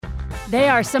They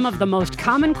are some of the most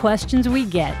common questions we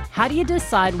get. How do you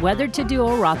decide whether to do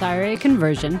a Roth IRA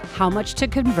conversion, how much to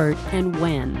convert, and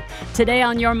when? Today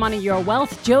on Your Money, Your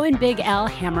Wealth, Joe and Big Al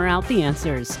hammer out the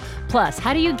answers. Plus,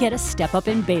 how do you get a step up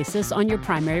in basis on your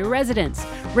primary residence?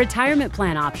 Retirement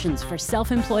plan options for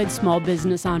self-employed small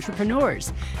business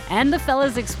entrepreneurs. And the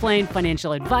fellas explain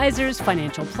financial advisors,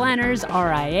 financial planners,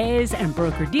 RIAs, and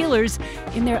broker-dealers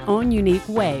in their own unique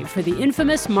way for the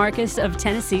infamous Marcus of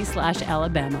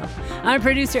Tennessee/Alabama. I'm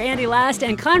producer Andy Last,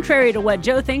 and contrary to what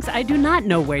Joe thinks, I do not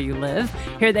know where you live.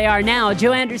 Here they are now,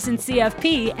 Joe Anderson,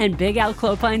 CFP, and Big Al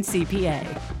Clopine, CPA.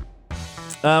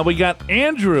 We got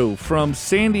Andrew from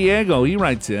San Diego. He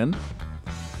writes in,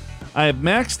 I have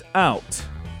maxed out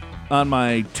on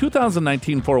my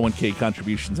 2019 401k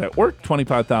contributions at work,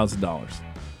 $25,000.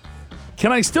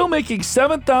 Can I still make a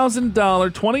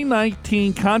 $7,000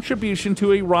 2019 contribution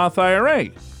to a Roth IRA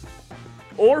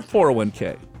or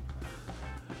 401k?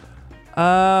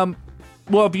 Well,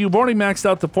 if you've already maxed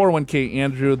out the 401k,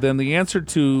 Andrew, then the answer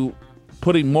to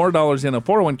putting more dollars in a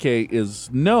 401k is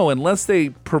no, unless they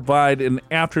provide an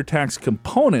after-tax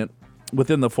component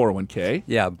within the 401k.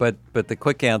 Yeah, but the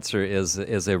quick answer is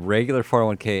a regular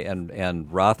 401k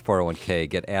and Roth 401k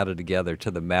get added together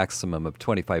to the maximum of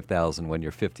 $25,000 when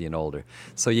you're 50 and older.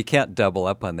 So you can't double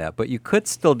up on that, but you could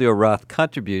still do a Roth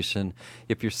contribution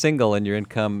if you're single and your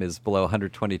income is below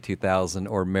 $122,000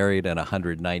 or married and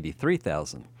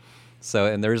 $193,000. So,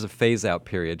 and there is a phase-out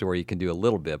period where you can do a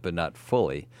little bit, but not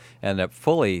fully. And that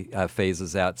fully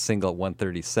phases out single at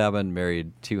 137,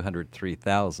 married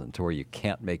 203,000, to where you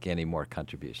can't make any more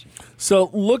contribution. So,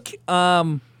 look,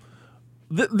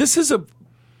 this is a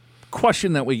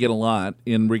question that we get a lot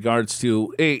in regards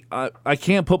to, hey, I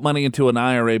can't put money into an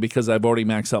IRA because I've already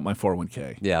maxed out my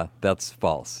 401k. Yeah, that's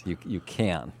false. You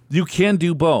can. You can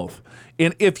do both.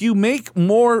 And if you make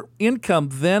more income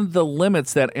than the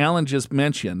limits that Alan just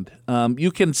mentioned,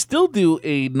 you can still do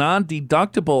a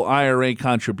non-deductible IRA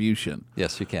contribution.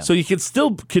 Yes, you can. So you can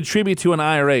still contribute to an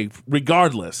IRA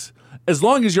regardless, as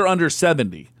long as you're under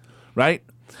 70, right?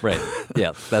 Right.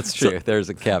 Yeah, that's true. There's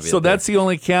a caveat. So that's the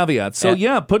only caveat. So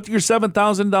put your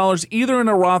 $7,000 either in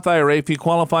a Roth IRA if you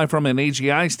qualify from an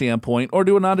AGI standpoint, or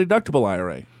do a non-deductible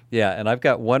IRA. Yeah, and I've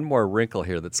got one more wrinkle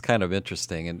here that's kind of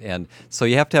interesting. And so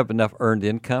you have to have enough earned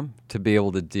income to be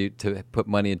able to put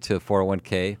money into a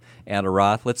 401k and a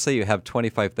Roth. Let's say you have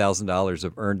 $25,000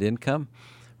 of earned income,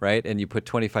 right? And you put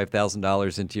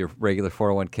 $25,000 into your regular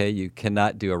 401k, you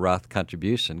cannot do a Roth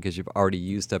contribution because you've already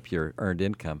used up your earned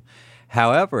income.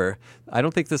 However, I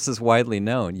don't think this is widely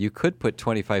known. You could put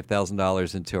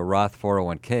 $25,000 into a Roth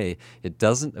 401k. It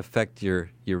doesn't affect your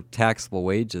taxable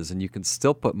wages, and you can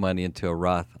still put money into a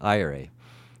Roth IRA,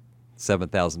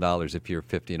 $7,000 if you're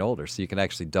 50 and older. So you can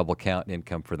actually double count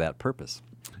income for that purpose.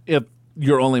 If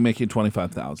you're only making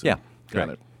 $25,000. Yeah. Got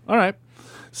it. All right.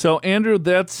 So, Andrew,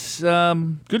 that's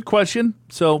good question.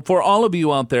 So for all of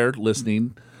you out there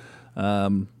listening,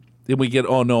 then we get,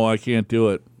 oh, no, I can't do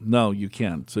it. No, you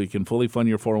can. So you can fully fund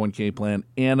your 401k plan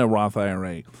and a Roth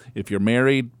IRA. If you're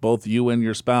married, both you and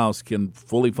your spouse can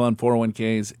fully fund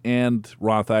 401ks and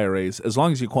Roth IRAs, as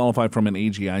long as you qualify from an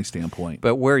AGI standpoint.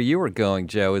 But where you were going,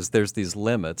 Joe, is there's these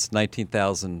limits,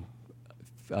 19,000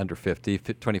 under 50,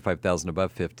 25,000 above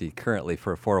 50 currently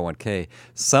for a 401k.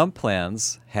 Some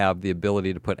plans have the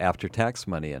ability to put after-tax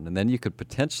money in, and then you could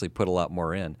potentially put a lot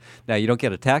more in. Now, you don't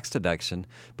get a tax deduction,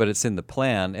 but it's in the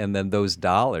plan, and then those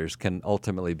dollars can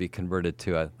ultimately be converted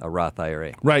to a Roth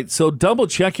IRA. Right, so double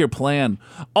check your plan.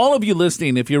 All of you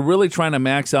listening, if you're really trying to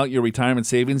max out your retirement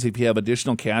savings, if you have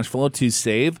additional cash flow to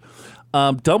save,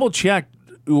 double check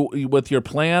with your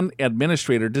plan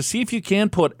administrator to see if you can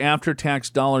put after-tax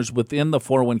dollars within the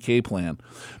 401k plan.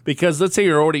 Because let's say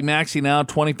you're already maxing out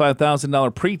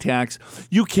 $25,000 pre-tax,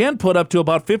 you can put up to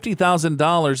about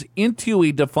 $50,000 into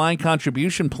a defined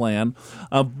contribution plan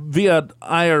via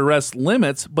IRS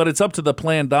limits, but it's up to the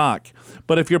plan doc.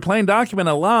 But if your plan document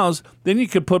allows, then you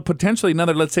could put potentially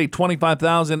another, let's say,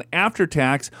 $25,000 after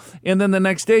tax, and then the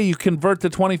next day you convert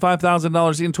the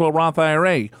 $25,000 into a Roth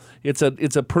IRA. It's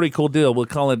a pretty cool deal. We'll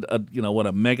call it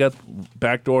a mega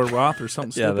backdoor Roth or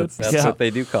something yeah, stupid. That's what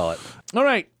they do call it. All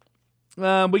right.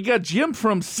 We got Jim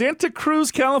from Santa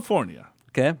Cruz, California.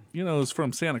 Okay. You know who's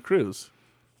from Santa Cruz?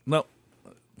 No,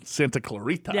 Santa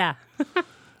Clarita. Yeah.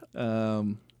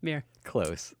 Mirror.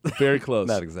 Close. Very close.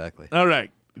 Not exactly. All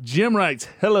right. Jim writes,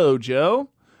 hello, Joe.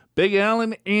 Big Al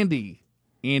and Andy.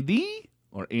 Andy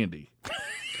or Andy?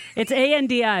 It's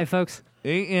A-N-D-I, folks.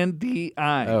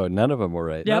 A-N-D-I. Oh, none of them were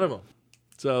right. Yep. None of them.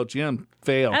 So, Jim,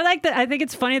 fail. I like that. I think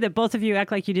it's funny that both of you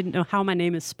act like you didn't know how my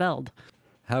name is spelled.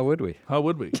 How would we? How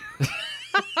would we?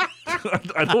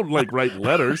 I don't write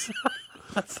letters.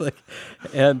 It's like,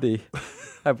 Andy,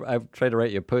 I've tried to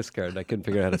write you a postcard, and I couldn't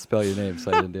figure out how to spell your name,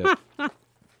 so I didn't do it.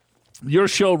 Your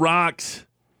show rocks.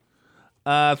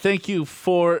 Thank you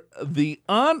for the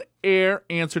on-air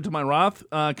answer to my Roth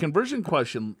conversion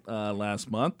question last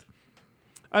month.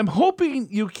 I'm hoping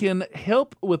you can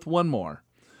help with one more.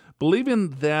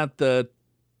 Believing that the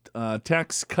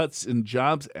Tax Cuts and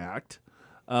Jobs Act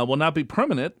will not be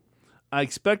permanent, I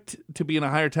expect to be in a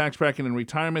higher tax bracket in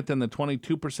retirement than the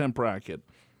 22% bracket.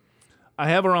 I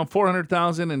have around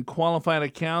 $400,000 in qualified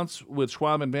accounts with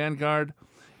Schwab and Vanguard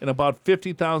and about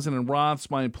 $50,000 in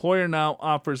Roths. My employer now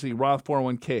offers a Roth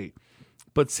 401k.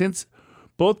 But since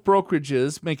both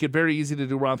brokerages make it very easy to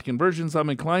do Roth conversions, I'm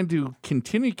inclined to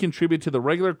continue to contribute to the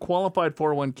regular qualified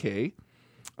 401k.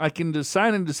 I can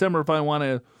decide in December if I want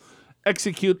to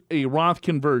execute a Roth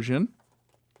conversion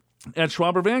at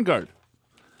Schwab or Vanguard.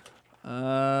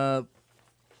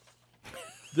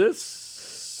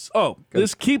 This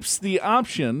keeps the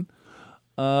option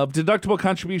of deductible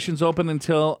contributions open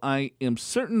until I am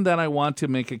certain that I want to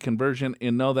make a conversion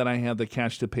and know that I have the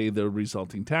cash to pay the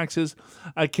resulting taxes.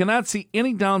 I cannot see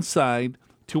any downside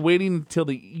to waiting until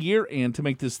the year end to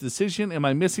make this decision. Am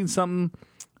I missing something?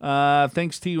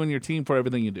 Thanks to you and your team for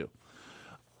everything you do.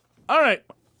 All right.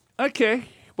 Okay.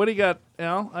 What do you got,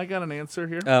 Al? I got an answer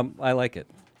here. I like it.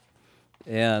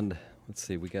 And let's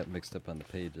see, we got mixed up on the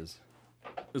pages.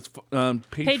 It's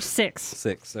Page 6.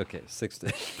 6, okay, 6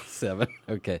 to 7.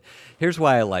 Okay, here's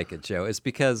why I like it, Joe. It's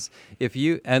because if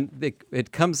you, and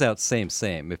it comes out same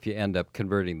if you end up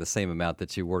converting the same amount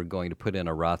that you were going to put in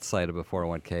a Roth side of a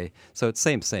 401k. So it's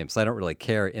same. So I don't really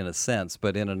care in a sense,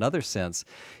 but in another sense,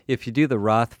 if you do the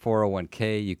Roth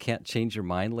 401k, you can't change your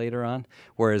mind later on.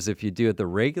 Whereas if you do it the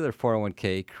regular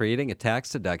 401k, creating a tax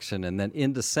deduction, and then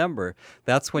in December,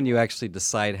 that's when you actually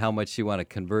decide how much you want to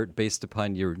convert based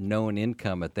upon your known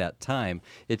income at that time.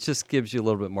 It just gives you a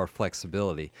little bit more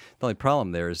flexibility. The only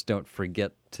problem there is don't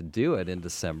forget to do it in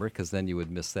December, because then you would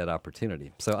miss that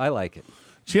opportunity. So I like it.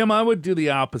 Jim, I would do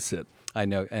the opposite. I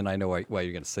know, and I know why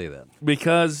you're going to say that.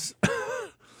 Because,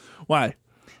 why?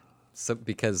 So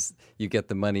because you get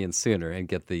the money in sooner and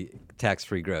get the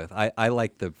tax-free growth. I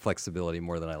like the flexibility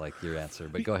more than I like your answer,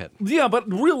 but go ahead. Yeah,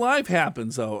 but real life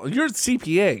happens, though. You're a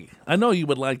CPA. I know you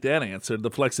would like that answer, the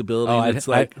flexibility. I'd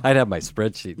have my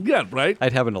spreadsheet. Yeah, right?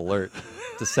 I'd have an alert.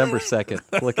 December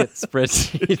 2nd, look at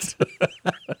spreadsheet.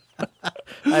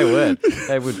 I would.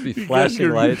 I would be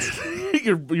flashing lights.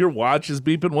 Your watch is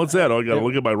beeping. What's that? Oh, I got to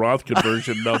look at my Roth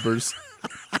conversion numbers.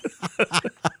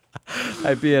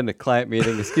 I'd be in a client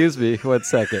meeting. Excuse me, 1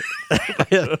 second.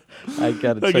 I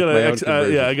got to check my own conversion.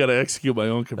 I got to execute my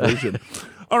own conversion.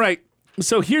 All right.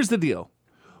 So here's the deal.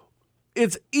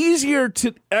 It's easier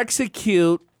to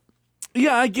execute.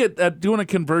 Yeah, I get that doing a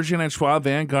conversion at Schwab,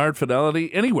 Vanguard,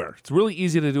 Fidelity, anywhere. It's really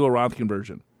easy to do a Roth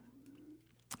conversion.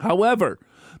 However,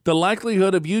 the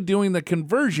likelihood of you doing the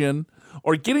conversion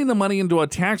or getting the money into a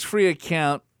tax-free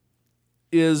account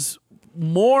is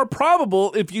more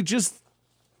probable if you just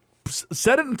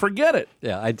set it and forget it.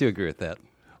 Yeah, I do agree with that.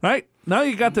 Right? Now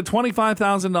you got the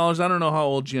 $25,000. I don't know how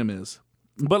old Jim is,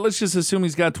 but let's just assume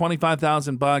he's got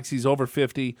 $25,000. He's over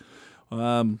 50.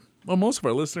 Well, most of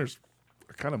our listeners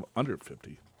are kind of under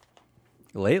 50.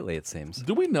 Lately, it seems.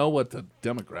 Do we know what the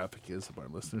demographic is of our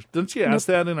listeners? Didn't you ask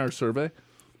that in our survey?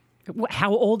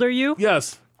 How old are you?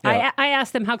 Yes. Yeah. I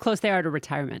asked them how close they are to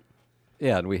retirement.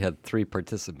 Yeah, and we had 3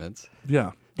 participants.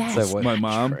 Yeah. That's my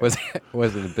mom.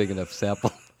 Wasn't a big enough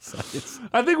sample size.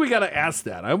 I think we got to ask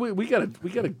that. We got to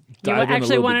You dive in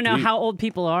actually want to know deep. how old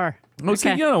people are.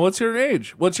 Okay. What's your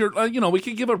age? What's your we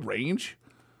could give a range.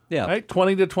 Yeah. Right?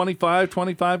 20 to 25,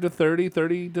 25 to 30,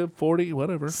 30 to 40,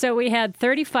 whatever. So we had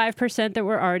 35% that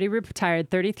were already retired,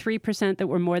 33% that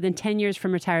were more than 10 years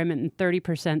from retirement, and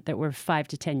 30% that were 5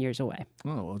 to 10 years away.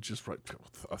 Oh, well, just right,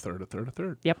 a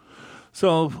third. Yep.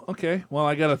 So, okay. Well,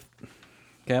 I got to...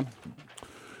 Okay.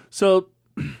 So,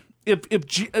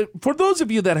 for those of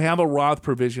you that have a Roth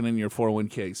provision in your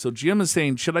 401k, so Jim is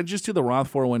saying, should I just do the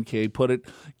Roth 401k,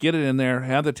 get it in there,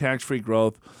 have the tax-free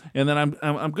growth, and then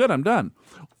I'm good, I'm done.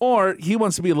 Or he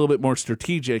wants to be a little bit more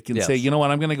strategic and say, you know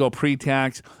what, I'm going to go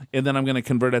pre-tax, and then I'm going to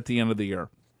convert at the end of the year.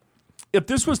 If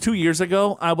this was 2 years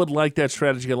ago, I would like that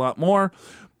strategy a lot more,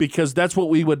 because that's what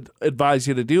we would advise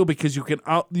you to do, because you can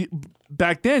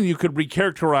back then you could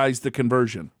recharacterize the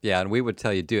conversion. Yeah, and we would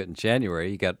tell you do it in January.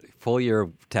 You got full year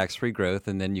of tax-free growth,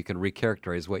 and then you can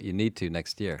recharacterize what you need to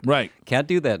next year. Right. Can't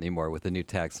do that anymore with the new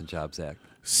Tax and Jobs Act.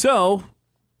 So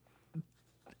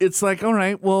it's like, all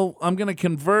right, well, I'm going to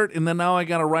convert, and then now I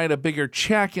got to write a bigger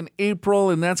check in April,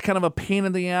 and that's kind of a pain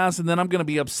in the ass, and then I'm going to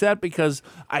be upset because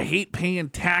I hate paying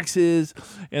taxes,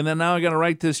 and then now I got to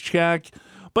write this check.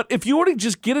 But if you already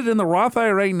just get it in the Roth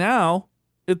IRA now,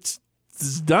 it's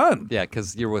done. Yeah,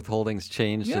 because your withholdings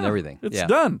changed and everything. It's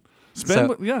done.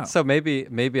 So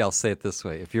maybe I'll say it this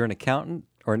way: if you're an accountant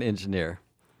or an engineer,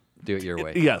 do it your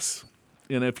way. Yes.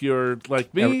 And if you're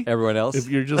like me, everyone else, if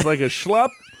you're just like a schlup,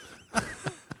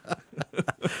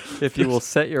 if you will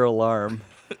set your alarm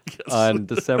on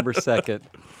December 2nd,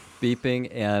 beeping,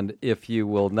 and if you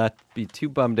will not be too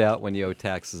bummed out when you owe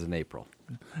taxes in April.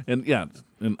 And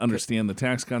understand the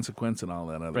tax consequence and all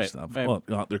that other stuff. Right. Well,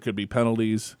 there could be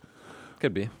penalties.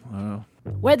 Could be.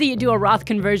 Whether you do a Roth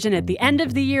conversion at the end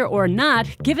of the year or not,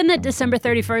 given that December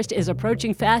 31st is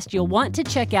approaching fast, you'll want to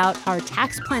check out our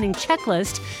tax planning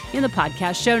checklist in the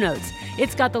podcast show notes.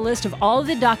 It's got the list of all of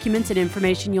the documents and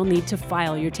information you'll need to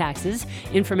file your taxes,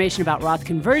 information about Roth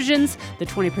conversions, the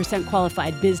 20%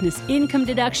 qualified business income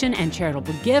deduction, and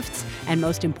charitable gifts, and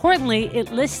most importantly,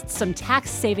 it lists some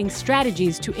tax-saving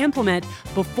strategies to implement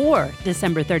before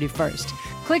December 31st.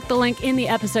 Click the link in the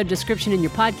episode description in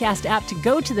your podcast app to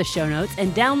go to the show notes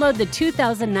and download the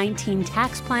 2019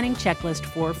 tax planning checklist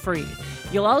for free.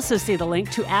 You'll also see the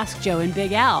link to Ask Joe and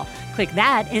Big Al. Click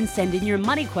that and send in your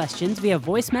money questions via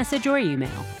voice message or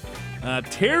email.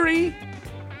 Terry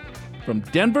from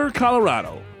Denver,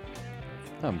 Colorado.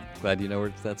 I'm glad you know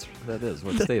where that is.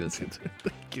 What state is it?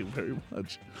 Thank you very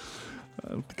much.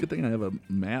 Good thing I have a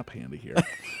map handy here.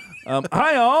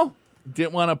 Hi, all.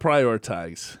 Didn't want to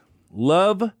prioritize.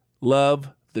 Love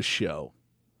the show.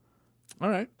 All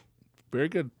right. Very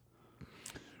good.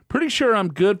 Pretty sure I'm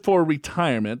good for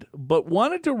retirement, but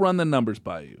wanted to run the numbers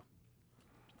by you.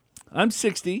 I'm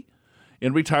 60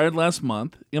 and retired last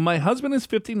month, and my husband is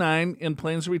 59 and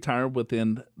plans to retire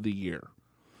within the year.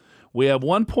 We have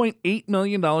 $1.8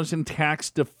 million in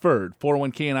tax-deferred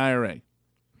 401k and IRA,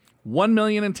 $1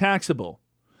 million in taxable,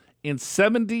 and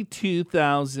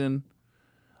 $72,000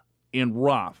 in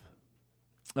Roth.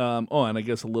 And I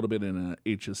guess a little bit in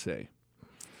HSA.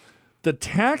 The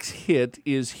tax hit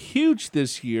is huge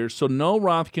this year, so no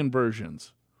Roth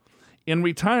conversions. In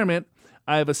retirement,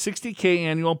 I have a $60K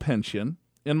annual pension,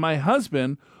 and my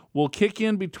husband will kick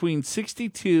in between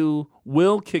 62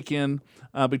 and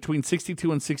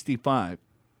 65,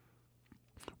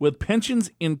 with pensions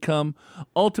income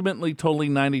ultimately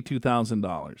totaling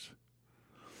 $92,000.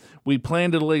 We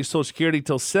plan to delay Social Security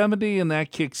till 70, and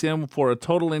that kicks in for a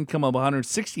total income of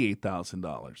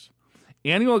 $168,000.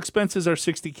 Annual expenses are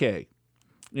 $60K,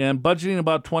 and budgeting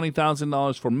about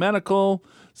 $20,000 for medical,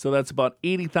 so that's about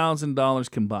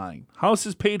 $80,000 combined. House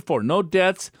is paid for, no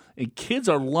debts, and kids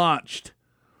are launched.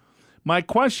 My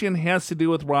question has to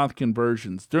do with Roth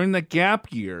conversions. During the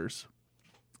gap years,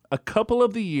 a couple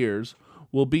of the years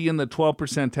will be in the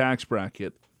 12% tax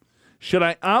bracket. Should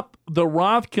I up the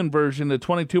Roth conversion to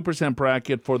 22%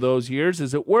 bracket for those years?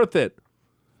 Is it worth it?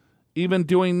 Even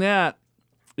doing that,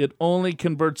 it only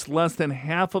converts less than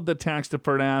half of the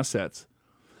tax-deferred assets.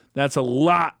 That's a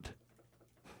lot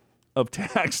of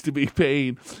tax to be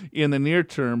paid in the near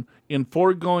term in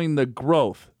foregoing the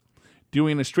growth.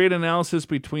 Doing a straight analysis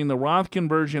between the Roth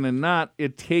conversion and not,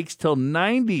 it takes till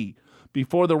 90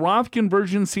 before the Roth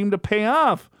conversion seem to pay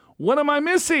off. What am I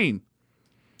missing?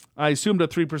 I assumed a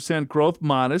 3% growth,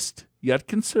 modest, yet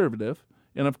conservative.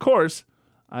 And of course,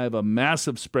 I have a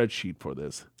massive spreadsheet for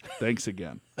this. Thanks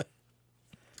again.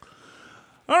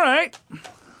 All right.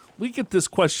 We get this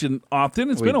question often.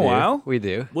 It's been a while. We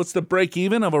do. What's the break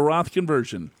even of a Roth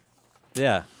conversion?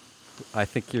 Yeah. I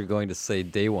think you're going to say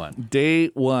day one. Day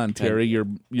one, Terry.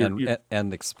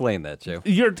 And explain that, Joe.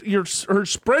 Her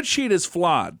spreadsheet is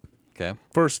flawed. Okay.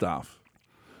 First off,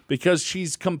 because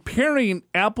she's comparing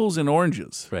apples and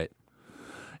oranges. Right.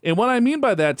 And what I mean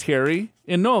by that, Terry,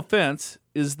 and no offense,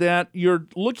 is that you're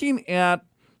looking at,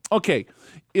 okay,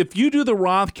 if you do the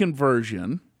Roth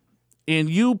conversion and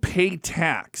you pay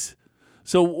tax.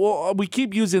 So we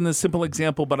keep using this simple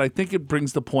example, but I think it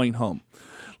brings the point home.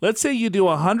 Let's say you do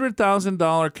a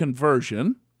 $100,000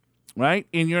 conversion, right?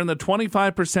 And you're in the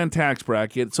 25% tax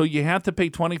bracket, so you have to pay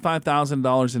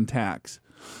 $25,000 in tax.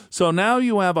 So now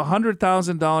you have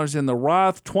 $100,000 in the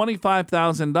Roth,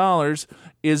 $25,000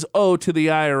 is owed to the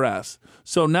IRS.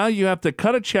 So now you have to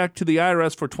cut a check to the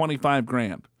IRS for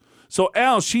 $25,000. So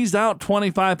Al, she's out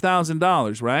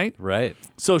 $25,000, right? Right.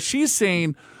 So she's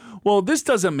saying, well, this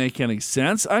doesn't make any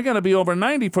sense. I got to be over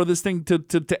 90 for this thing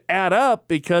to add up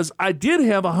because I did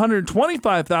have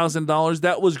 $125,000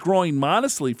 that was growing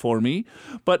modestly for me.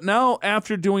 But now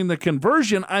after doing the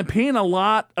conversion, I'm paying a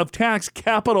lot of tax,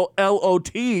 capital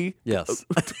L-O-T. Yes.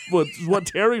 what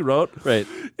Terry wrote. Right.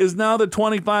 Is now the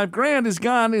 $25,000 is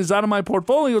gone, is out of my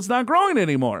portfolio. It's not growing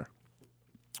anymore.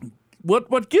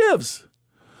 What gives?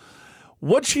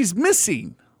 What she's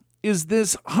missing is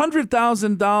this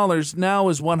 $100,000 now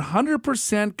is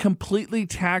 100% completely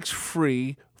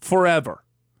tax-free forever.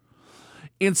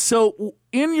 And so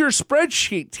in your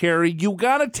spreadsheet, Terry, you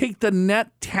got to take the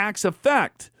net tax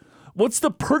effect. What's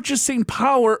the purchasing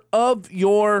power of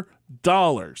your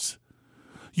dollars?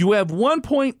 You have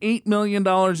 $1.8 million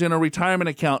in a retirement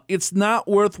account. It's not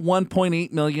worth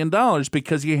 $1.8 million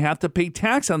because you have to pay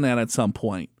tax on that at some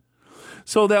point.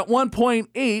 So that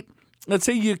 1.8, let's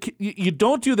say you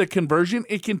don't do the conversion,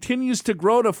 it continues to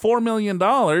grow to $4 million.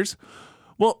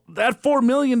 Well, that $4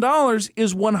 million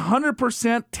is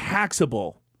 100%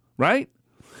 taxable, right?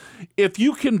 If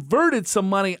you converted some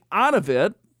money out of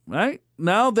it, right,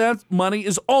 now that money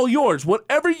is all yours.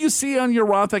 Whatever you see on your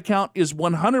Roth account is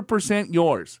 100%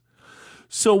 yours.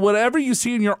 So whatever you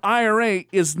see in your IRA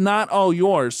is not all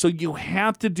yours. So you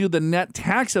have to do the net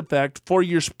tax effect for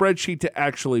your spreadsheet to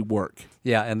actually work.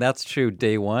 Yeah, and that's true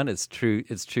day one. It's true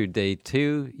day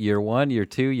two, year one, year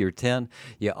two, year 10.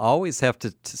 You always have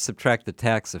to subtract the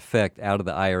tax effect out of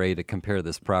the IRA to compare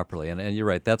this properly. And you're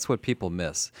right, that's what people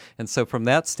miss. And so from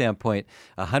that standpoint,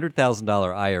 a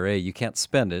 $100,000 IRA, you can't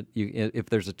spend it. If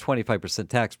there's a 25%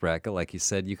 tax bracket, like you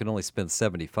said, you can only spend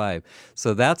 75.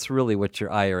 So that's really what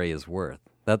your IRA is worth.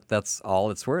 That's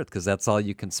all it's worth because that's all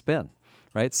you can spend.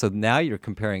 Right? So now you're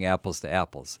comparing apples to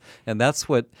apples. And that's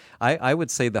what I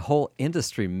would say the whole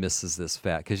industry misses this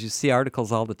fact because you see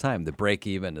articles all the time. The break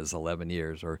even is 11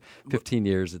 years or 15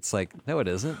 years. It's like, no, it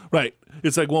isn't. Right.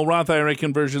 It's like, well, Roth IRA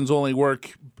conversions only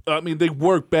work. I mean, they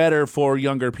work better for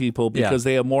younger people because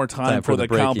they have more time for the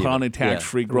compounded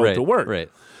tax-free growth to work. Right.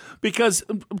 Because,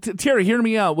 Terry, hear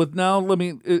me out. Let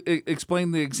me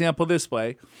explain the example this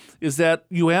way, is that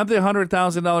you have the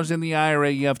 $100,000 in the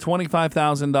IRA, you have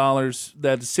 $25,000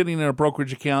 that's sitting in a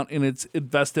brokerage account, and it's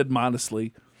invested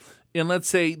modestly. And let's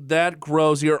say that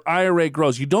grows, your IRA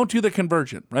grows. You don't do the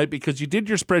conversion, right? Because you did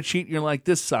your spreadsheet, and you're like,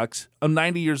 this sucks. I'm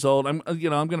 90 years old. I'm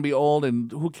going to be old,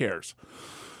 and who cares?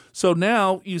 So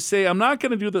now you say, I'm not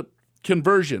going to do the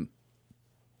conversion.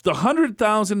 The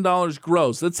 $100,000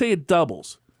 grows. Let's say it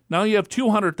doubles. Now you have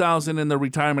 $200,000 in the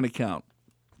retirement account.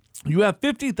 You have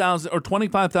 $50,000 or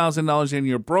 $25,000 in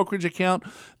your brokerage account.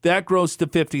 That grows to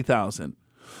 $50,000.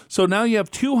 So now you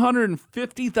have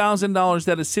 $250,000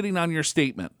 that is sitting on your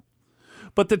statement.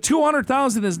 But the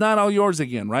 $200,000 is not all yours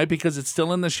again, right? Because it's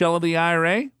still in the shell of the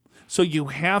IRA. So you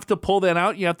have to pull that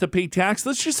out. You have to pay tax.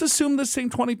 Let's just assume the same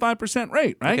 25%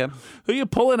 rate, right? Okay. So you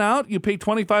pull it out. You pay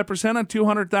 25% on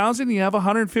 $200,000. You have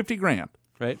 $150,000.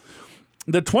 Right.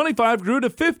 The 25 grew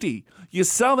to 50. You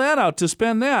sell that out to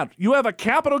spend that. You have a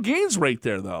capital gains rate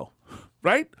there, though,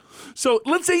 right? So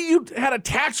let's say you had a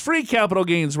tax-free capital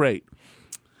gains rate.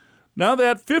 Now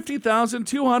that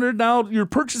 $50,200, now your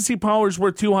purchasing power is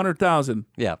worth $200,000.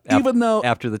 Yeah, even though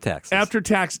after the taxes. After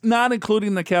tax, not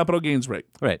including the capital gains rate.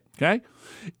 Right. Okay.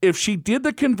 If she did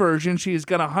the conversion, she's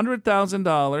got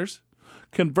 $100,000,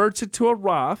 converts it to a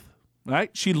Roth.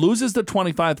 Right, she loses the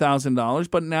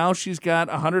 $25,000, but now she's got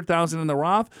 $100,000 in the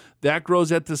Roth. That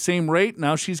grows at the same rate.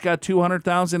 Now she's got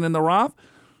 $200,000 in the Roth.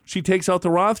 She takes out the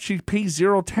Roth. She pays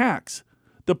zero tax.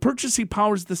 The purchasing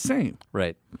power is the same.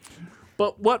 Right.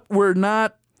 But what we're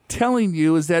not telling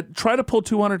you is that try to pull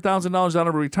 $200,000 out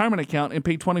of a retirement account and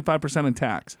pay 25% in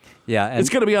tax. Yeah, and it's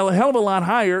going to be a hell of a lot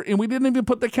higher, and we didn't even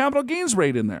put the capital gains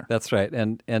rate in there. That's right.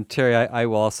 And Terry, I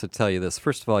will also tell you this.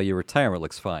 First of all, your retirement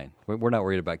looks fine. We're not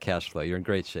worried about cash flow. You're in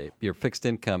great shape. Your fixed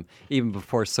income, even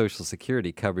before Social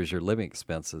Security, covers your living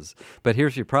expenses. But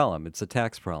here's your problem. It's a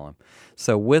tax problem.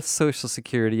 So with Social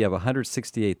Security, you have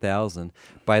 $168,000.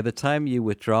 By the time you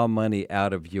withdraw money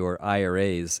out of your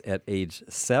IRAs at age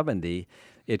 70,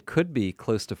 it could be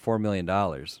close to $4 million.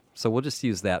 So we'll just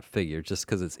use that figure just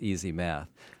because it's easy math.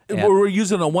 And we're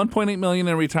using a $1.8 million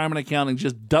in retirement account and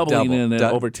just doubling it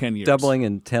over 10 years. Doubling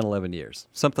in 10, 11 years,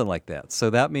 something like that. So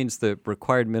that means the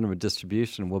required minimum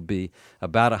distribution will be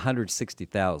about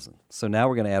 $160,000. So now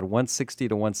we're going to add $160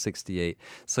 to $168.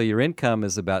 So your income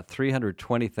is about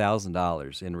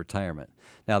 $320,000 in retirement.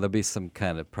 Now, there'll be some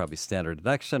kind of probably standard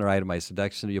deduction or itemized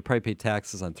deduction. You'll probably pay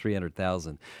taxes on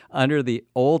 $300,000. Under the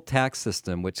old tax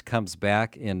system, which comes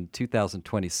back in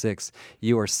 2026,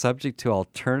 you are subject to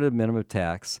alternative minimum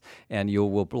tax, and you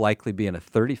will likely be in a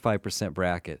 35%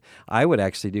 bracket. I would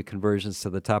actually do conversions to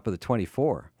the top of the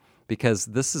 24. Because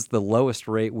this is the lowest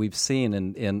rate we've seen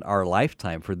in our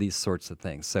lifetime for these sorts of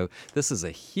things. So this is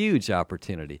a huge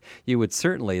opportunity. You would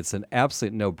certainly, it's an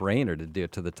absolute no-brainer to do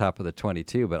it to the top of the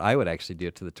 22, but I would actually do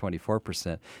it to the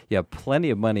 24%. You have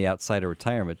plenty of money outside of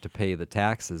retirement to pay the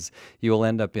taxes. You will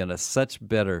end up in a such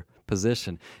better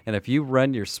position. And if you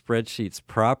run your spreadsheets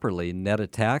properly, net a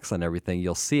tax on everything,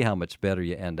 you'll see how much better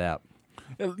you end up.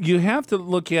 You have to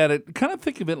look at it, kind of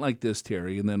think of it like this,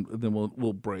 Terry, and then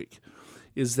we'll break.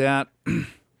 Is that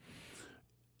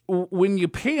when you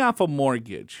pay off a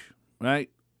mortgage, right?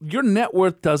 Your net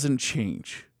worth doesn't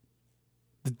change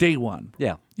the day one.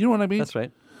 Yeah. You know what I mean? That's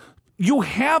right. You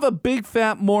have a big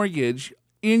fat mortgage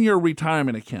in your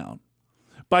retirement account.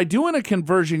 By doing a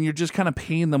conversion, you're just kind of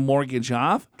paying the mortgage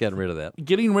off, Getting rid of that.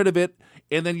 getting rid of it,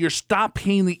 and then you're stop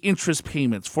paying the interest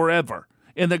payments forever.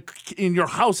 And your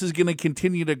house is going to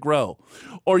continue to grow.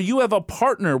 Or you have a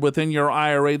partner within your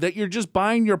IRA that you're just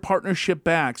buying your partnership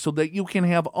back so that you can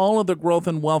have all of the growth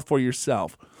and wealth for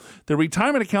yourself. The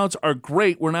retirement accounts are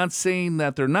great. We're not saying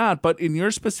that they're not, but in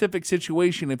your specific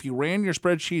situation, if you ran your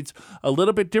spreadsheets a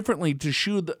little bit differently to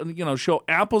show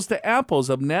apples to apples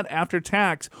of net after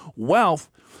tax wealth,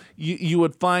 you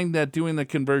would find that doing the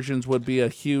conversions would be a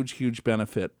huge, huge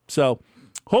benefit. So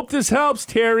hope this helps,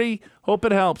 Terry. Hope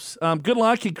it helps. Good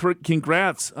luck and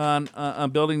congrats on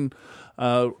building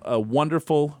a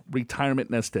wonderful retirement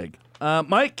nest egg.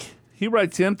 Mike, he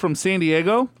writes in from San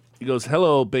Diego. He goes,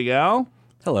 "Hello, Big Al.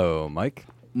 Hello, Mike.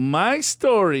 My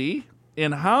story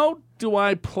and how do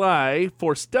I apply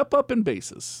for step up in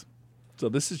basis?" So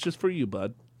this is just for you,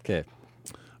 bud. Okay.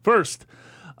 First,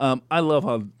 I love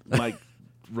how Mike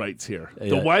writes here. Yeah.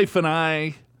 The wife and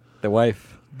I. The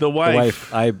wife. The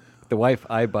wife.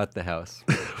 I bought the house.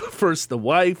 First, the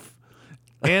wife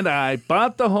and I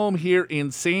bought the home here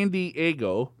in San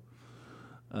Diego.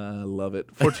 I love it.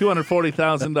 For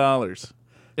 $240,000.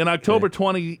 In October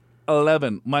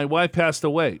 2011, my wife passed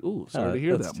away. Ooh, sorry to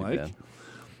hear that's that, too Mike. bad.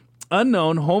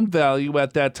 Unknown home value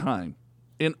at that time.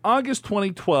 In August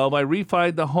 2012, I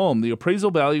refied the home. The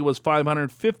appraisal value was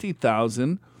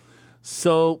 $550,000.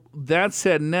 So that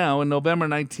said, now in November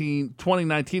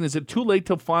 2019, is it too late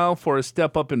to file for a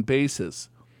step up in basis?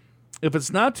 If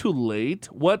it's not too late,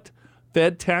 what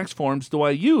Fed tax forms do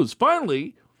I use?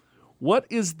 Finally, what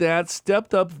is that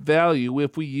stepped up value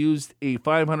if we used a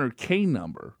 500K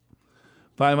number?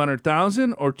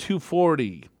 500,000 or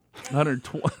 240?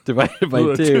 120 Divided by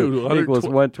 2 2, equals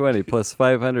 120 plus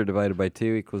 500 divided by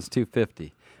 2 equals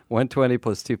 250. 120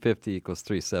 plus 250 equals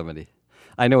 370.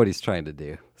 I know what he's trying to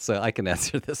do, so I can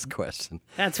answer this question.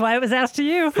 That's why it was asked to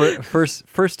you.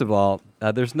 First of all,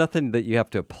 there's nothing that you have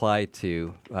to apply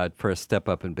to for a step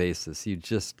up in basis. You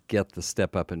just get the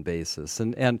step up in basis.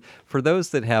 And for those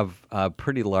that have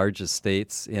pretty large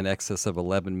estates in excess of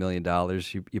 $11 million,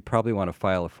 you probably want to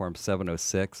file a Form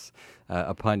 706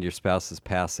 upon your spouse's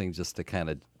passing just to kind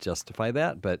of justify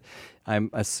that. But I'm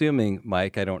assuming,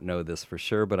 Mike, I don't know this for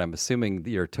sure, but I'm assuming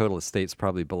your total estate's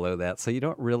probably below that. So you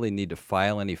don't really need to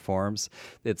file any forms.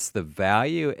 It's the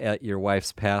value at your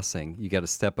wife's passing. You got to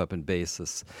step up in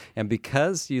basis. And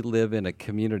because you live in a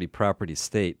community property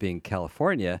state, being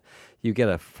California, you get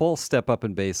a full step up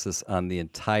in basis on the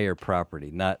entire property,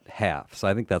 not half. So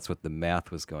I think that's what the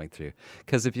math was going through.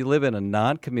 Because if you live in a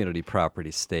non-community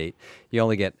property state, you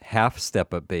only get half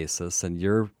step up basis, and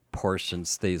your portion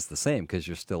stays the same because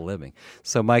you're still living.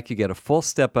 So, Mike, you get a full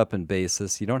step up in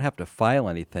basis. You don't have to file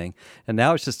anything. And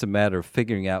now it's just a matter of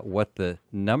figuring out what the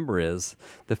number is.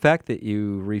 The fact that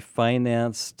you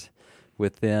refinanced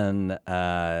within,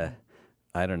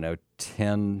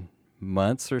 10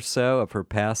 months or so of her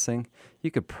passing,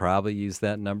 you could probably use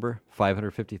that number,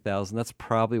 $550,000. That's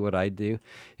probably what I do.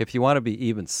 If you want to be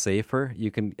even safer,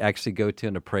 you can actually go to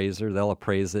an appraiser. They'll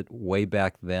appraise it way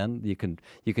back then. You can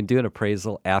do an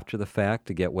appraisal after the fact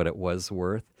to get what it was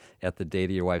worth at the date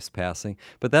of your wife's passing.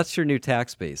 But that's your new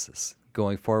tax basis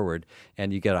going forward,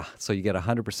 and you get a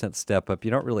 100% step up.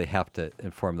 You don't really have to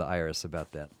inform the IRS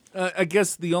about that. I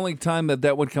guess the only time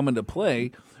that would come into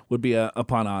play would be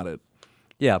upon audit.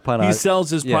 Yeah, upon he sells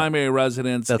his primary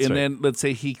residence, That's and right. then let's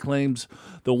say he claims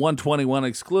the 121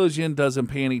 exclusion, doesn't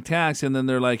pay any tax, and then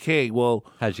they're like, "Hey, well,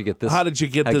 how did you get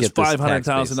this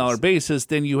 $500,000 basis?"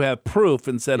 Then you have proof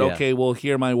and said, Yeah. "Okay, well,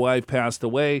 here my wife passed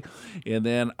away, and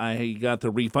then I got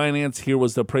the refinance. Here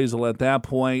was the appraisal at that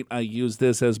point. I used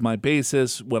this as my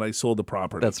basis when I sold the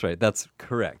property." That's right. That's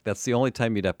correct. That's the only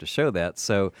time you'd have to show that.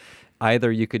 So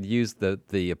either you could use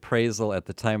the appraisal at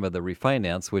the time of the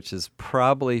refinance, which is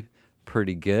probably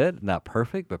pretty good, not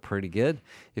perfect, but pretty good.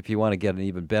 If you want to get an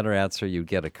even better answer, you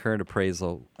get a current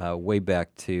appraisal way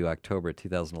back to October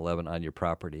 2011 on your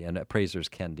property, and appraisers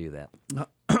can do that.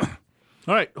 All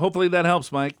right. Hopefully that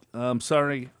helps, Mike. I'm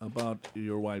sorry about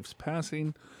your wife's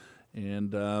passing,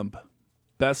 and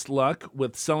best luck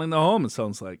with selling the home, it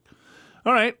sounds like.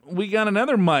 All right. We got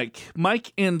another Mike.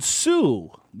 Mike and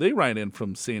Sue. They write in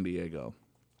from San Diego.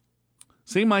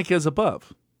 Same Mike as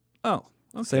above. Oh,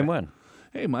 okay. Same one.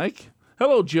 Hey, Mike.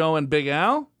 Hello, Joe and Big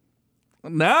Al.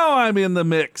 Now I'm in the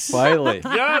mix. Finally.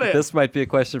 Got it. This might be a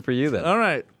question for you then. All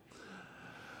right.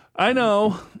 I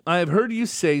know I have heard you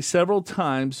say several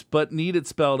times, but need it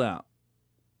spelled out.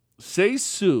 Say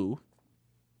Sue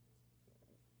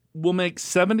will make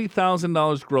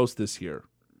 $70,000 gross this year.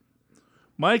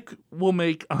 Mike will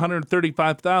make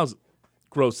 $135,000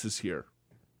 gross this year.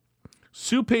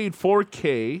 Sue paid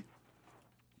 $4K.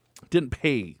 Didn't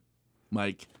pay,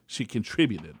 Mike. She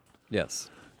contributed. Yes.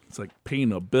 It's like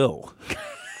paying a bill.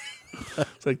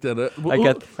 It's like that.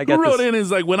 I got who wrote this. in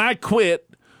is like, when I quit,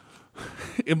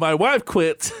 and my wife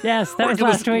quits. Yes, that was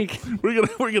last week.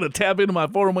 We're gonna tap into my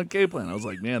 401k plan. I was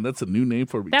like, man, that's a new name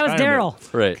for That retirement. was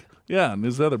Daryl. Right. Yeah, and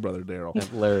his other brother Daryl.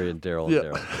 Larry and Daryl Yeah.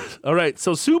 and Daryl. All right,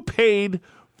 so Sue paid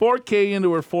 $4K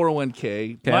into her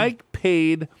 401k. Okay. Mike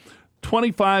paid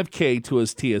 $25K to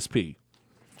his TSP.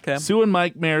 Okay. Sue and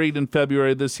Mike married in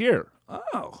February this year.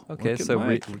 Oh, Okay, look at so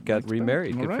Mike. got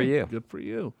remarried. All Good for right, you. Good for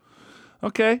you.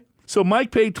 Okay, so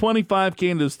Mike paid $25K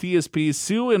into his TSP.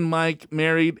 Sue and Mike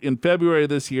married in February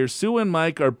this year. Sue and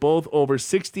Mike are both over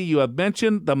 60. You have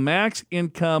mentioned the max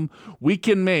income we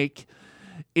can make,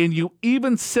 and you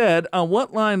even said on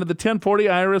what line of the 1040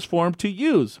 IRS form to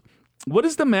use. What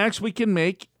is the max we can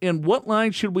make, and what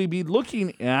line should we be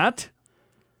looking at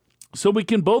so we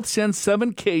can both send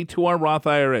 $7K to our Roth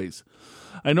IRAs?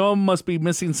 I know I must be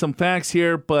missing some facts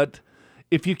here, but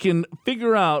if you can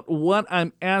figure out what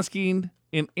I'm asking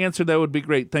and answer, that would be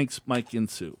great. Thanks, Mike and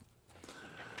Sue.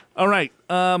 All right.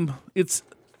 It's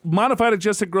modified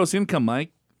adjusted gross income, Mike.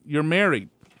 You're married,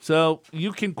 so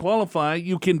you can qualify.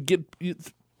 You can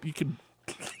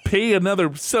pay another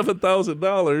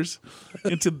 $7,000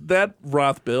 into that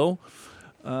Roth bill.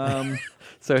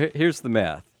 So here's the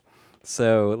math.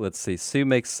 So let's see. Sue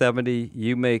makes 70.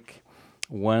 You make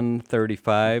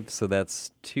 135. So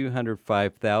that's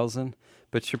 205,000.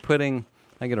 But you're putting,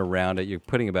 I'm going to round it. You're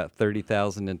putting about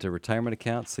 30,000 into retirement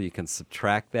accounts. So you can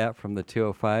subtract that from the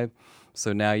 205.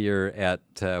 So now you're at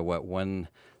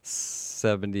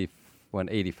 170,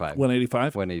 185.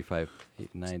 185. 185,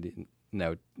 90,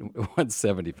 no,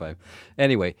 175.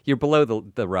 Anyway, you're below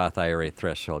the Roth IRA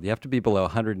threshold. You have to be below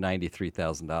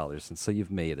 $193,000, and so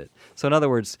you've made it. So in other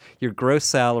words, your gross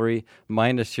salary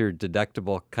minus your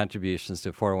deductible contributions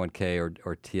to 401k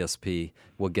or TSP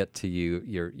will get to you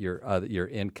your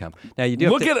income. Now you do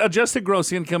have Look at adjusted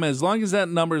gross income. As long as that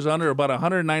number is under about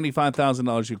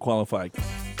 $195,000, you qualify.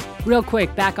 Real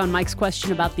quick, back on Mike's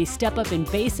question about the step up in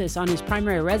basis on his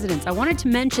primary residence, I wanted to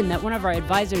mention that one of our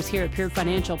advisors here at Pure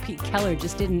Financial, Pete Keller,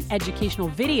 just did an educational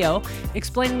video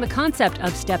explaining the concept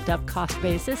of stepped up cost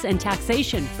basis and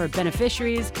taxation for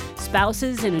beneficiaries,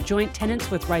 spouses in a joint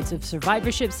tenants with rights of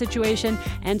survivorship situation,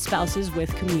 and spouses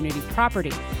with community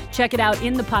property. Check it out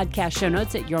in the podcast show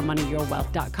notes at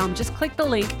yourmoneyyourwealth.com. Just click the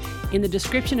link in the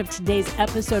description of today's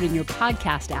episode in your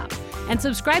podcast app. And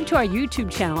subscribe to our YouTube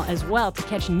channel as well to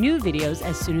catch new videos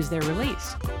as soon as they're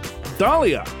released.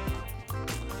 Dahlia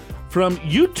from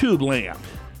YouTube Land.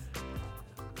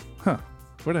 Huh.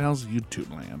 Where the hell's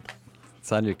YouTube Land?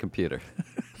 it's on your computer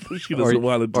She doesn't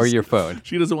want to or your phone.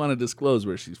 She doesn't want to disclose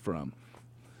where she's from.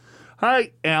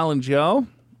 Hi, Al and Joe.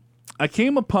 I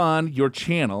came upon your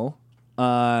channel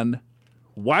on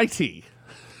YT.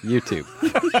 YouTube.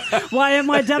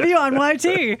 YMYW on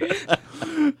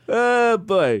YT.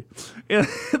 Boy. And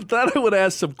I thought I would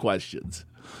ask some questions.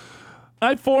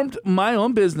 I formed my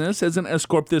own business as an S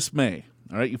Corp this May.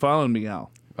 All right, you following me,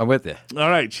 Al? I'm with you. All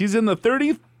right, she's in the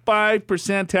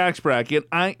 35% tax bracket.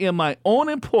 I am my own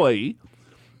employee.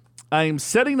 I am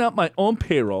setting up my own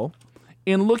payroll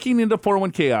and looking into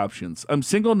 401k options. I'm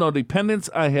single, no dependents.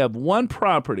 I have one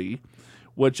property,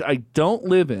 which I don't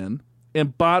live in,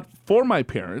 and bought for my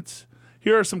parents.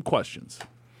 Here are some questions.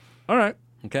 All right.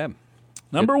 Okay.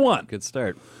 Number one. Good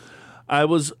start. I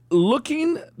was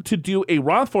looking to do a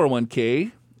Roth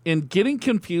 401k and getting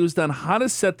confused on how to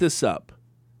set this up.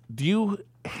 Do you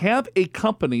have a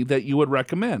company that you would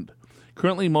recommend?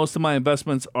 Currently, most of my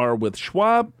investments are with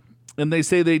Schwab, and they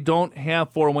say they don't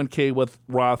have 401k with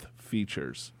Roth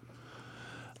features.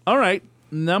 All right,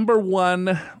 number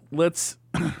one, let's...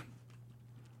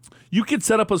 You could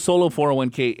set up a solo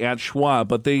 401k at Schwab,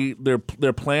 but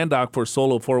their plan doc for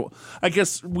solo 4... I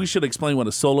guess we should explain what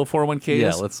a solo 401k is.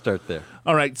 Yeah, let's start there.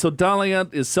 All right, so Dahlia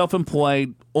is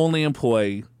self-employed, only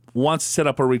employee, wants to set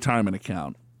up a retirement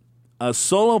account. A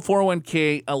solo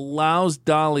 401k allows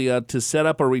Dahlia to set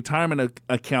up a retirement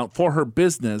account for her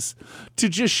business to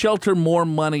just shelter more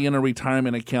money in a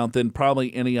retirement account than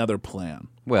probably any other plan.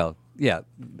 Well, yeah,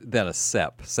 then a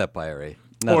SEP IRA.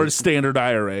 or a standard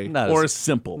IRA, or a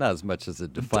simple. Not as much as a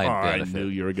defined benefit. I knew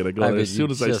you were going to go there as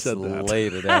soon as I said that. You just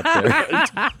laid it out there.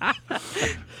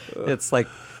 It's like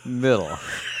middle.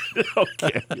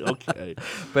 Okay.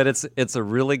 But it's a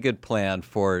really good plan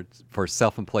for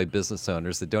self-employed business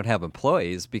owners that don't have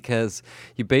employees, because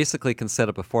you basically can set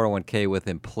up a 401k with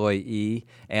employee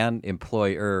and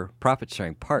employer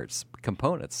profit-sharing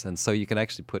components, and so you can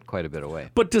actually put quite a bit away.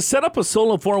 But to set up a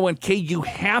solo 401k, you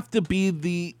have to be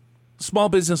the small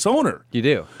business owner. You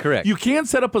do, correct. You can't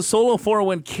set up a solo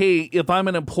 401k if I'm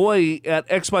an employee at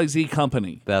XYZ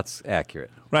company. That's accurate.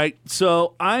 Right.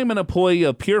 So I'm an employee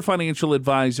of Peer Financial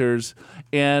Advisors,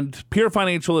 and Peer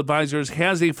Financial Advisors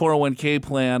has a 401k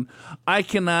plan. I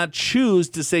cannot choose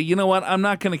to say, you know what, I'm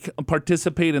not going to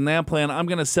participate in that plan. I'm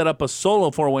going to set up a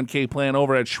solo 401k plan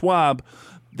over at Schwab.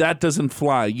 That doesn't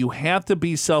fly. You have to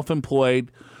be self-employed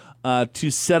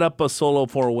to set up a solo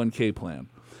 401k plan.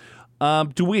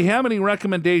 Do we have any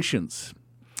recommendations?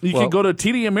 You can go to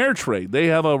TD Ameritrade. They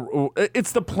have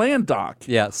it's the plan doc.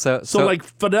 Yeah. So like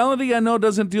Fidelity, I know,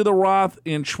 doesn't do the Roth,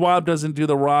 and Schwab doesn't do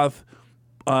the Roth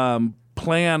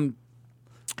plan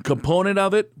component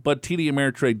of it, but TD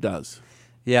Ameritrade does.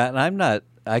 Yeah, and I'm not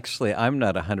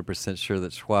 100% sure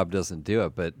that Schwab doesn't do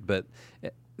it, but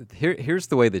here's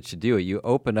the way that you do it. You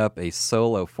open up a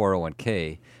solo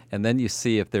 401k, and then you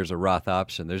see if there's a Roth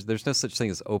option. There's no such thing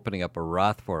as opening up a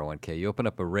Roth 401k. You open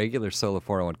up a regular solo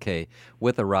 401k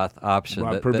with a Roth option.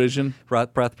 Roth provision?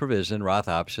 Roth provision, Roth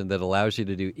option that allows you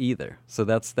to do either. So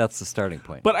that's the starting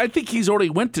point. But I think he's already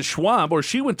went to Schwab, or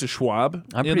she went to Schwab.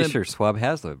 I'm pretty sure Schwab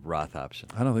has a Roth option.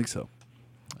 I don't think so.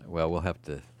 Well,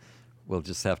 we'll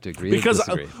just have to agree to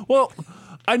disagree. Well,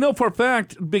 I know for a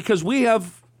fact, because we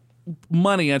have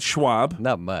money at Schwab.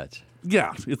 Not much.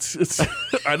 Yeah, it's.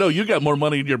 I know you got more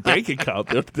money in your bank account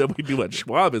than we do at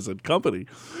Schwab as a company.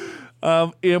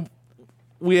 If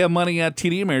we have money at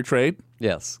TD Ameritrade.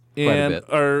 Yes, quite a bit.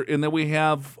 And then we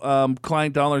have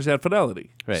client dollars at Fidelity.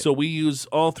 Right. So we use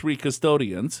all three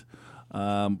custodians,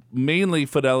 mainly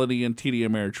Fidelity and TD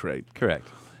Ameritrade. Correct.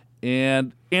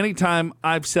 And anytime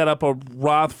I've set up a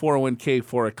Roth 401k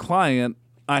for a client,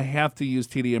 I have to use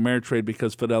TD Ameritrade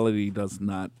because Fidelity does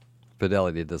not.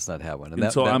 Fidelity does not have one.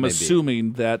 And so I'm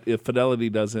assuming that if Fidelity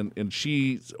doesn't, and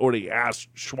she's already asked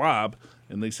Schwab,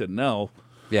 and they said no,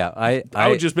 yeah, I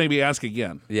would just maybe ask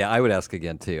again. Yeah, I would ask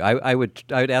again too. I would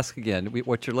ask again.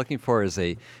 What you're looking for is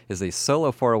a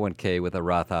solo 401k with a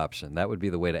Roth option. That would be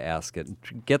the way to ask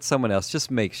it. Get someone else.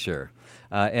 Just make sure.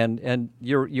 And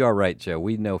you are right, Joe.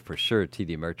 We know for sure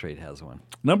TD Ameritrade has one.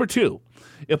 Number two,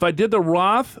 if I did the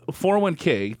Roth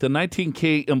 401k, the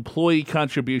 $19K employee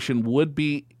contribution would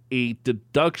be a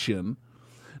deduction,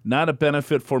 not a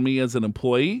benefit for me as an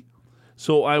employee.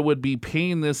 So I would be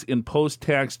paying this in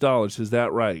post-tax dollars. Is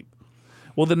that right?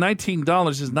 Well, the $19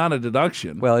 is not a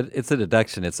deduction. Well, it's a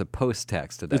deduction. It's a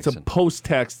post-tax deduction. It's a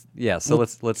post-tax. Yeah. So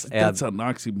let's add. That's an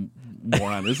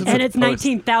oxymoron, isn't it? And it's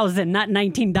 $19,000, not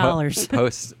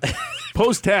 $19.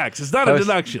 Post-tax. It's not a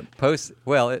deduction.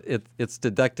 Well, it's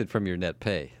deducted from your net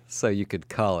pay, so you could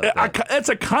call it that. It's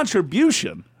a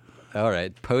contribution. All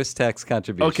right, post-tax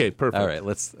contribution. Okay, perfect. All right,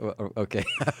 okay,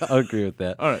 I'll agree with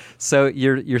that. All right. So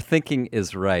your thinking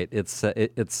is right.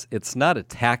 It's not a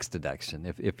tax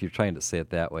deduction if you're trying to say it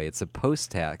that way. It's a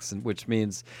post-tax, which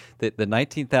means that the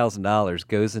 $19,000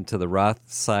 goes into the Roth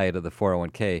side of the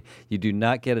 401k. You do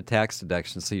not get a tax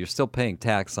deduction, so you're still paying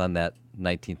tax on that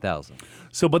 $19,000.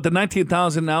 So, but the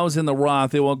 $19,000 now is in the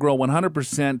Roth. It will grow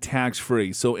 100%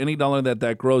 tax-free. So any dollar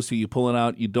that grows to you pull it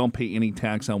out, you don't pay any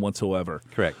tax on whatsoever.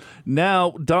 Correct.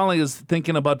 Now, Dolly is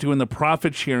thinking about doing the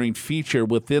profit-sharing feature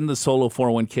within the solo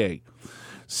 401k.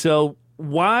 So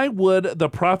why would the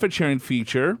profit-sharing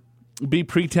feature be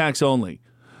pre-tax only?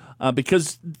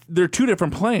 Because they're two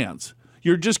different plans.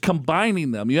 You're just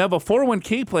combining them. You have a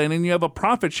 401k plan and you have a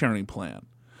profit-sharing plan.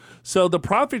 So the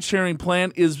profit-sharing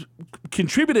plan is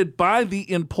contributed by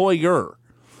the employer,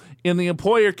 and the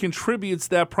employer contributes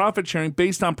that profit-sharing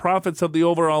based on profits of the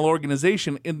overall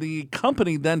organization, and the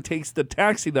company then takes the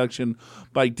tax deduction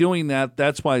by doing that.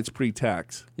 That's why it's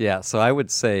pre-tax. Yeah, so I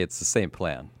would say it's the same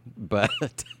plan, but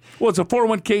well, it's a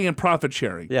 401k and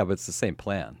profit-sharing. Yeah, but it's the same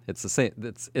plan. It's the same.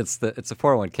 It's a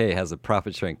 401k has a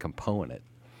profit-sharing component.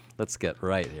 Let's get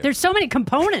right here. There's so many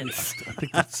components.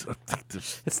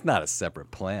 It's not a separate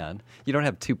plan. You don't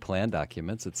have two plan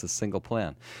documents. It's a single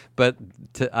plan. But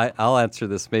I'll answer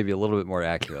this maybe a little bit more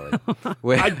accurately.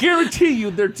 I guarantee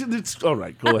you, it's all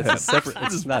right. Go ahead.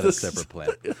 It's not a separate plan.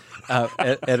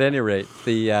 At any rate,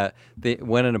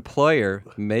 when an employer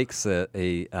makes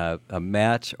a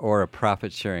match or a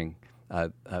profit sharing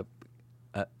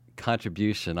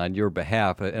contribution on your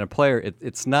behalf. An employer,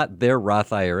 it's not their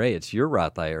Roth IRA, it's your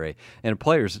Roth IRA. And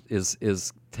employer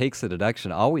takes a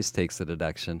deduction, always takes a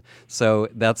deduction. So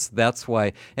that's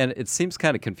why, and it seems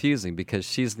kind of confusing because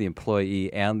she's the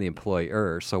employee and the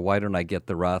employer. So why don't I get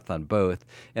the Roth on both?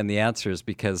 And the answer is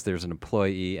because there's an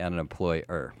employee and an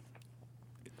employer.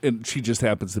 And she just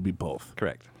happens to be both.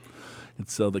 Correct. And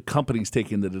so the company's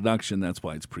taking the deduction. That's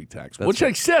why it's pre-tax. That's Which right.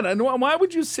 I said. And why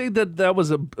would you say that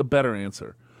was a better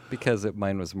answer? Because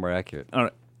mine was more accurate. All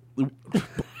right.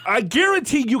 I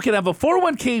guarantee you can have a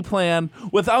 401k plan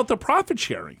without the profit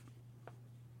sharing,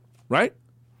 right?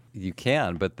 You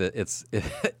can, but it's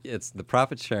the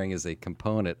profit sharing is a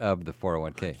component of the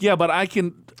 401k. Yeah, but I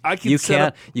can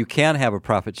You can have a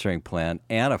profit sharing plan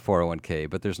and a 401k,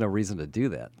 but there's no reason to do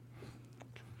that.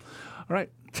 All right.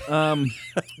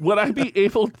 Would I be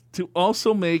able to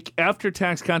also make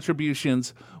after-tax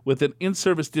contributions with an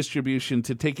in-service distribution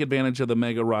to take advantage of the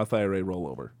Mega Roth IRA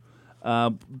rollover?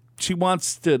 She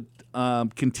wants to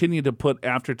continue to put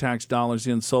after-tax dollars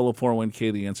in solo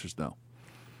 401k. The answer is no.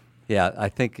 Yeah, I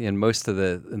think in most of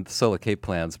the solo K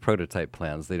plans, prototype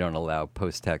plans, they don't allow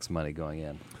post-tax money going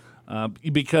in.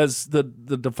 Because the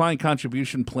defined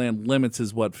contribution plan limits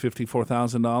is what,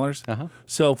 $54,000? Uh-huh.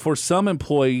 So for some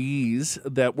employees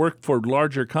that work for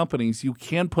larger companies, you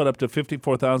can put up to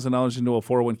 $54,000 into a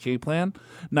 401k plan.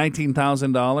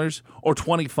 $19,000 or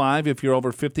 $25,000 if you're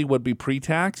over 50 would be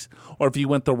pre-tax, or if you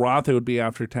went the Roth, it would be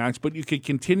after tax. But you could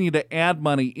continue to add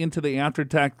money into the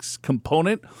after-tax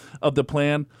component of the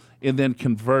plan and then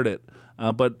convert it.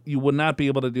 But you would not be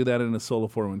able to do that in a solo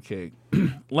 401k.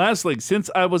 Lastly, since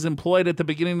I was employed at the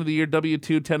beginning of the year,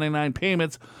 W-2, 1099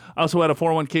 payments, I also had a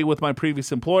 401k with my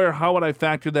previous employer. How would I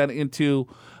factor that into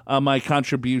my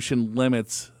contribution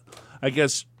limits? I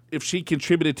guess if she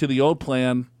contributed to the old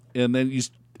plan, and then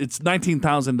it's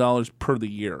 $19,000 per the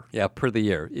year. Yeah, per the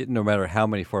year, no matter how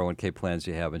many 401k plans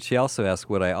you have. And she also asked,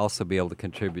 would I also be able to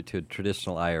contribute to a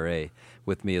traditional IRA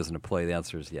with me as an employee? The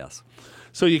answer is yes.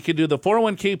 So you can do the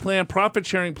 401k plan, profit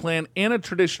sharing plan, and a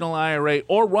traditional IRA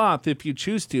or Roth if you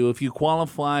choose to, if you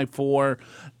qualify for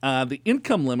the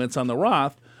income limits on the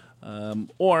Roth,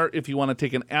 or if you want to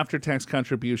take an after-tax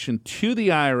contribution to the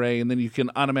IRA and then you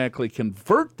can automatically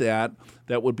convert that.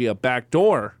 That would be a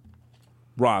backdoor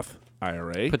Roth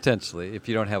IRA. Potentially, if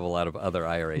you don't have a lot of other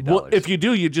IRA dollars. Well, if you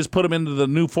do, you just put them into the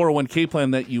new 401k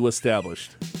plan that you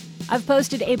established. I've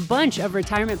posted a bunch of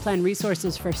retirement plan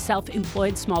resources for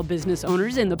self-employed small business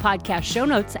owners in the podcast show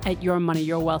notes at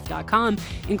yourmoneyyourwealth.com,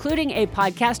 including a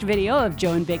podcast video of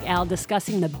Joe and Big Al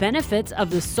discussing the benefits of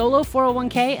the solo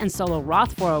 401k and solo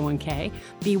Roth 401k,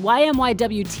 the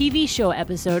YMYW TV show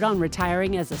episode on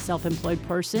retiring as a self-employed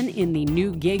person in the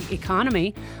new gig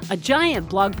economy, a giant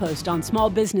blog post on small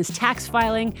business tax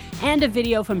filing, and a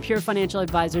video from Pure Financial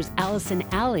Advisors Allison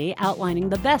Alley outlining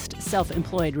the best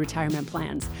self-employed retirement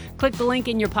plans. Click the link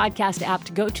in your podcast app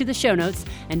to go to the show notes,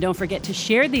 and don't forget to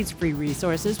share these free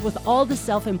resources with all the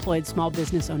self-employed small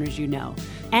business owners you know.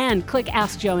 And click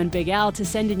Ask Joe and Big Al to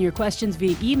send in your questions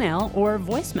via email or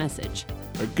voice message.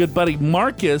 Our good buddy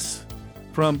Marcus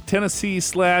from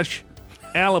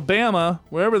Tennessee/Alabama,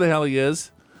 wherever the hell he is,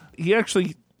 he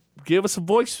actually gave us a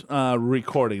voice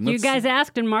recording. You guys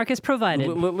asked and Marcus provided.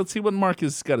 Let's see what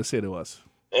Marcus got to say to us.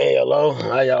 Hey, hello.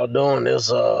 How y'all doing?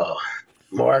 This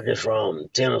Marcus from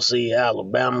Tennessee,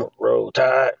 Alabama, Roll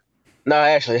Tide. No,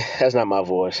 actually, that's not my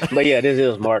voice. But yeah, this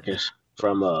is Marcus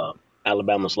from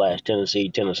Alabama/Tennessee,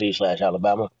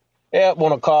 Tennessee/Alabama. Yeah, I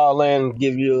want to call in,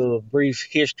 give you a brief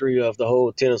history of the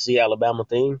whole Tennessee-Alabama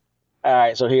thing. All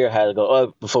right, so here how it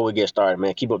go. Before we get started,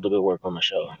 man, keep up the good work on the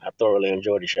show. I thoroughly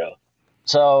enjoyed the show.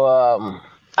 So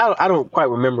I don't quite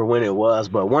remember when it was,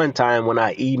 but one time when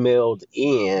I emailed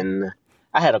in,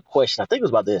 I had a question. I think it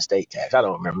was about the estate tax. I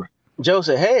don't remember. Joe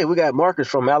said, hey, we got Marcus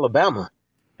from Alabama.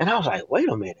 And I was like, wait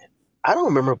a minute. I don't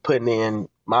remember putting in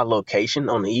my location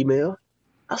on the email.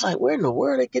 I was like, where in the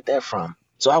world did they get that from?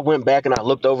 So I went back and I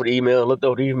looked over the email,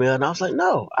 and I was like,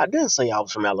 no, I didn't say I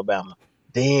was from Alabama.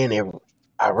 Then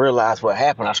I realized what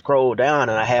happened. I scrolled down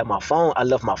and I had my phone. I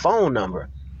left my phone number.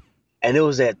 And it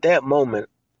was at that moment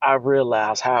I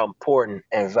realized how important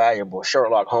and valuable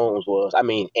Sherlock Holmes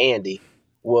Andy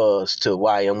was to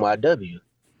YMYW.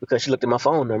 Because she looked at my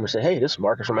phone number and said, hey, this is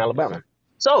Marcus from Alabama.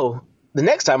 So the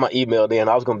next time I emailed in,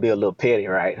 I was going to be a little petty,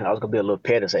 right? I was going to be a little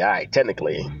petty and say, all right,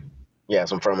 technically,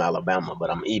 yes, I'm from Alabama, but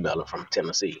I'm emailing from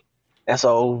Tennessee. And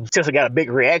so since I got a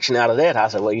big reaction out of that, I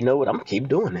said, well, you know what? I'm going to keep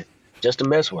doing it just to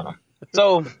mess with them.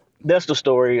 So that's the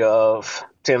story of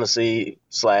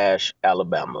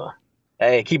Tennessee/Alabama.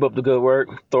 Hey, keep up the good work.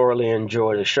 Thoroughly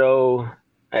enjoy the show.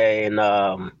 And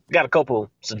got a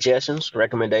couple suggestions,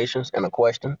 recommendations, and a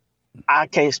question. I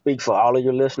can't speak for all of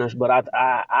your listeners, but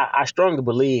I strongly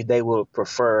believe they will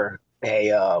prefer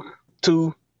a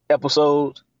 2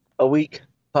 episodes a week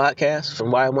podcast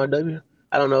from YM1W.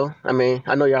 I don't know. I mean,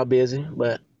 I know y'all busy,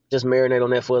 but just marinate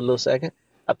on that for a little second.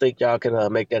 I think y'all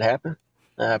can make that happen.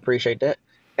 I appreciate that.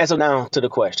 And so now to the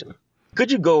question.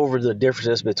 Could you go over the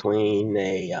differences between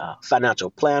a financial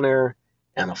planner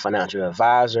and a financial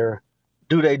advisor?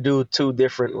 Do they do 2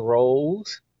 different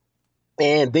roles?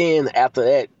 And then after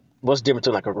that, what's the difference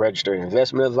between like a registered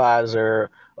investment advisor,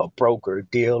 a broker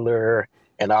dealer,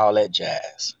 and all that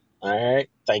jazz? All right.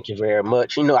 Thank you very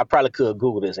much. I probably could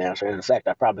Google this answer. And in fact,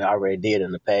 I probably already did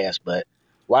in the past, but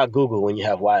why Google when you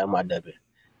have YMIW?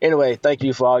 Anyway, thank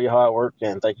you for all your hard work,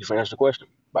 and thank you for answering the question.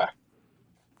 Bye.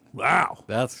 Wow.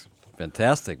 That's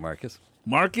fantastic, Marcus.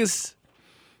 Marcus,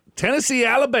 Tennessee,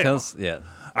 Alabama. Yeah.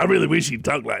 I really wish he'd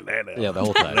talk like that. Yeah, the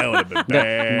whole time. That would have been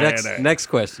bad. Next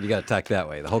question. You got to talk that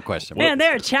way. The whole question. Man,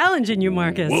 they're challenging you,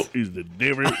 Marcus. What is the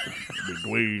difference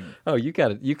between... Oh, you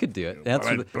got it. You could do it.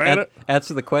 Planet?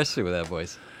 Answer the question with that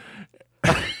voice.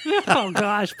 Oh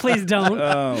gosh, please don't.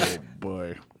 Oh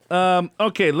boy.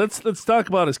 Okay, let's talk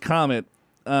about his comment.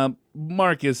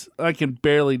 Marcus, I can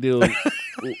barely do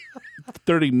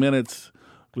 30 minutes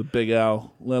with Big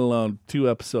Al, let alone 2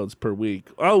 episodes per week.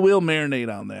 Oh, we'll marinate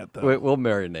on that, though. We'll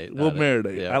marinate. We'll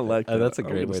marinate. Yeah. I like that. That's a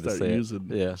great way to start say using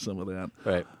it. some of that.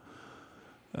 Right.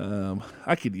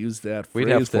 I could use that We'd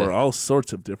phrase have to- for all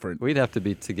sorts of different... We'd have to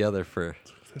be together for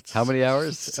how many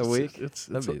hours a week? It's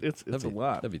a that'd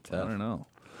lot. That'd be tough. I don't know.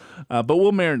 But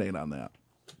we'll marinate on that.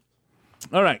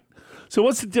 All right. So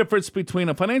what's the difference between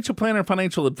a financial planner and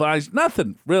financial advisor?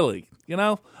 Nothing, really.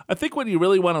 I think what you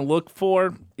really want to look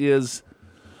for is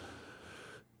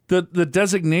the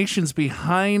designations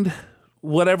behind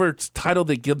whatever title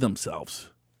they give themselves,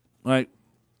 right?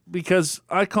 Because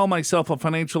I call myself a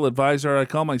financial advisor. I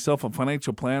call myself a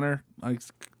financial planner.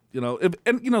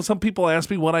 Some people ask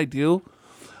me what I do.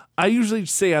 I usually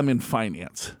say I'm in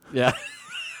finance. Yeah.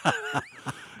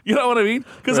 You know what I mean?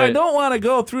 Because I Right. don't want to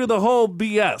go through the whole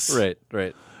BS.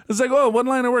 Right. It's like, oh, what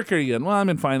line of work are you in? Well, I'm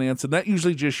in finance. And that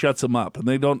usually just shuts them up. And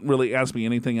they don't really ask me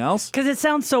anything else. Because it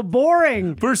sounds so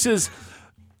boring. Versus,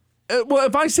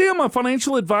 if I say I'm a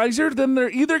financial advisor, then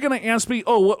they're either going to ask me,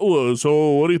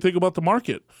 so what do you think about the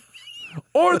market?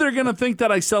 Or they're going to think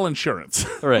that I sell insurance.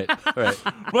 Right.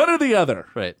 One or the other.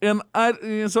 Right. And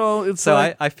so it's So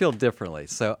like, I feel differently.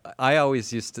 So I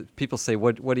always used to, people say,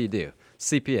 what do you do?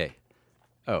 CPA.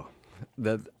 Oh.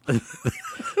 now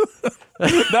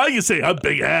you say I'm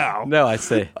Big Al. No, I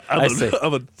say.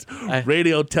 I'm a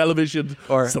radio, television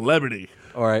celebrity.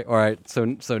 All right.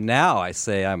 So now I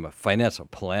say I'm a financial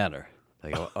planner.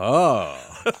 They go, oh,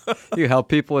 you help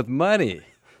people with money.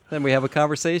 Then we have a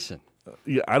conversation.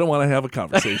 Yeah, I don't want to have a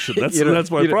conversation. That's You don't-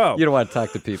 that's my you don't- problem. You don't want to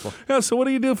talk to people. Yeah, so what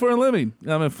do you do for a living?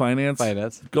 I'm in finance.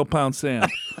 Finance. Go pound sand.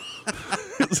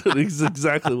 It's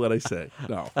exactly what I say.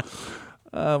 No,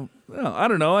 I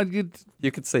don't know.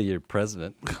 You could say you're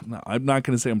president. No, I'm not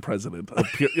going to say I'm president.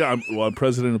 I'm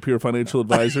president of Pure Financial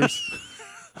Advisors.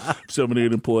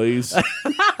 78 employees.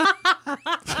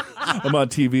 I'm on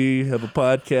TV, have a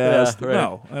podcast. Yeah, right.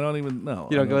 No, I don't even know.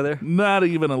 You don't go there? Not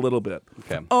even a little bit.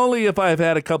 Okay. Only if I've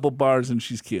had a couple bars and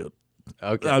she's cute.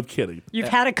 Okay. I'm kidding. You've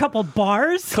had a couple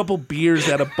bars? Couple beers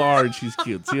at a bar and she's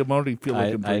cute. See, I'm already feeling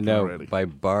like I'm I drinking know already. by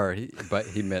bar, but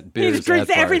he meant He beers. just drinks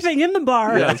at bars. everything in the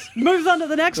bar. Yes. Moves on to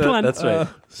the next one. That's right.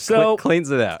 So Cleans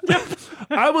it out.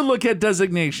 I would look at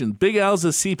designation. Big Al's a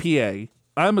CPA.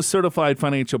 I'm a certified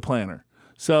financial planner.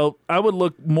 So I would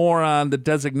look more on the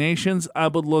designations. I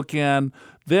would look in.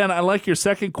 Then I like your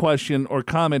second question or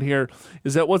comment here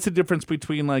is that what's the difference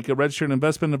between like a registered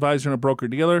investment advisor and a broker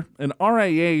dealer? An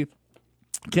RIA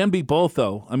can be both,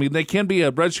 though. I mean, they can be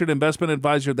a registered investment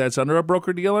advisor that's under a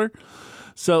broker dealer.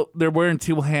 So they're wearing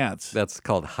 2 hats. That's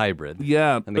called hybrid.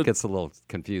 Yeah. And it gets a little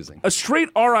confusing. A straight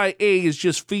RIA is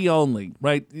just fee only,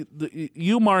 right?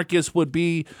 You, Marcus, would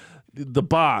be the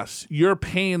boss. You're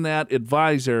paying that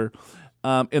advisor,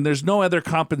 and there's no other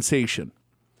compensation,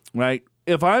 right?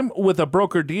 If I'm with a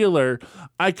broker dealer,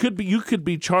 you could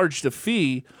be charged a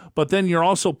fee, but then you're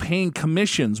also paying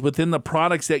commissions within the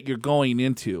products that you're going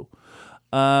into.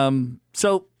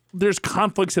 So there's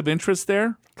conflicts of interest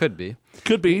there. Could be.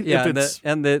 Could be. Yeah, if it's,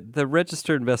 and the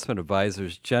registered investment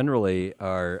advisors generally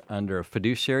are under a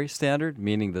fiduciary standard,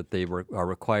 meaning that they are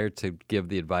required to give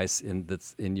the advice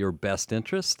that's in your best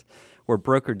interest. Where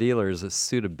broker-dealer is a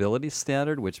suitability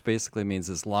standard, which basically means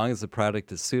as long as the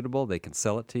product is suitable, they can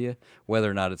sell it to you, whether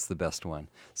or not it's the best one.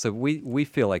 So we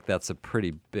feel like that's a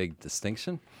pretty big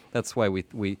distinction. That's why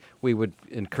we would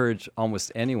encourage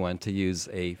almost anyone to use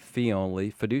a fee-only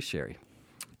fiduciary.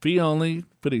 Fee-only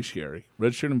fiduciary,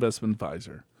 registered investment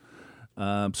advisor,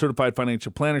 certified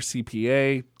financial planner,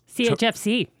 CPA,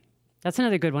 CHFC. That's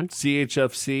another good one.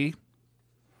 CHFC,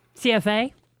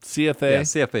 CFA. CFA. Yeah,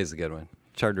 CFA is a good one.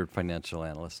 Chartered Financial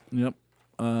Analyst. Yep.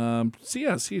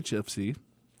 CHFC.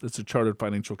 That's a chartered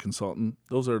financial consultant.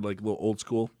 Those are like a little old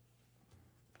school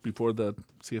before the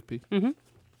CFP. Mm-hmm.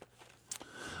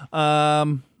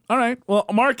 All right. Well,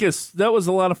 Marcus, that was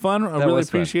a lot of fun. I really was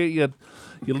fun. appreciate you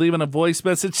leaving a voice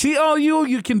message. See,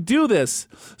 you can do this.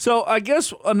 So I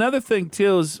guess another thing,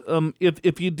 too, is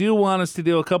if you do want us to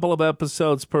do a couple of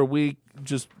episodes per week,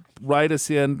 just write us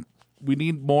in. We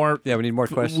need more. Yeah, we need more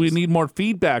questions. We need more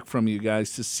feedback from you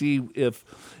guys to see if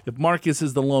Marcus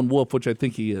is the lone wolf, which I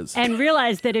think he is. And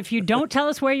realize that if you don't tell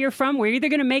us where you're from, we're either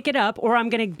going to make it up or I'm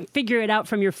going to figure it out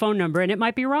from your phone number, and it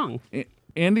might be wrong.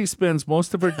 Andy spends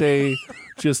most of her day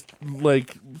just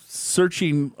like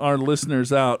searching our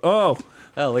listeners out. Oh,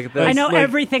 look at this. I know like-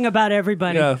 everything about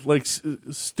everybody. yeah, like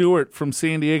Stuart from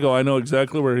San Diego. I know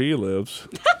exactly where he lives.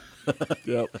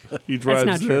 Yep, he drives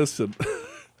not true. this, and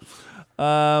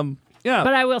yeah,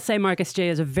 But I will say Marcus J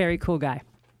is a very cool guy.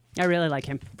 I really like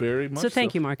him. very much. So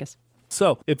thank you, Marcus.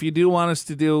 So, if you do want us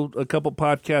to do a couple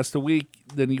podcasts a week,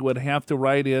 then you would have to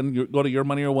write in. Go to Your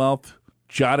Money or Wealth,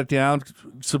 jot it down,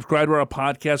 subscribe to our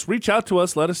podcast, reach out to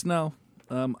us, let us know.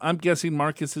 I'm guessing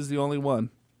Marcus is the only one,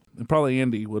 and probably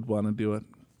Andy would want to do it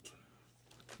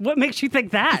What makes you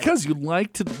think that? because you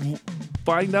like to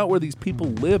find out where these people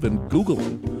live and Google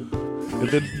them. And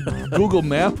then Google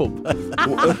map them.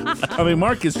 I mean,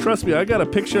 Marcus, trust me, I got a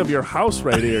picture of your house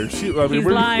right here. He's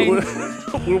lying.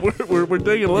 We're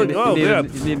taking a look. Oh,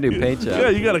 man. You need a new paint job. Yeah,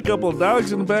 you got a couple of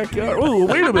dogs in the backyard. Oh,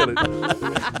 wait a minute.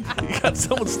 You got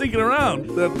someone sneaking around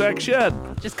that back shed.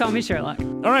 Just call me Sherlock.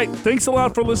 All right. Thanks a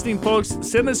lot for listening, folks.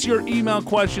 Send us your email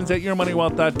questions at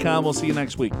yourmoneywealth.com. We'll see you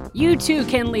next week. You too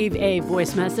can leave a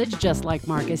voice message just like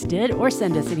Marcus did, or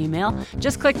send us an email.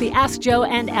 Just click the Ask Joe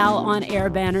and Al on air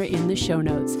banner in the show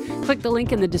notes. Click the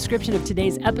link in the description of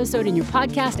today's episode in your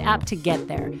podcast app to get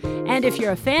there. And if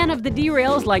you're a fan of the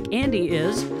derails like Andy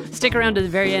is, stick around to the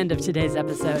very end of today's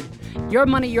episode. Your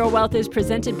Money, Your Wealth is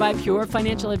presented by Pure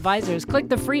Financial Advisors. Click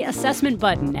the free assessment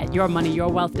button at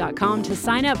yourmoneyyourwealth.com to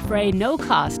sign up for a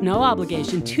no-cost,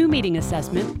 no-obligation 2-meeting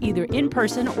assessment, either in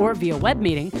person or via web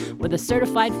meeting, with a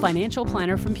certified financial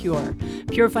planner from Pure.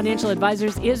 Pure Financial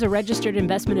Advisors is a registered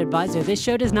investment advisor. This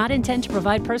show does not intend to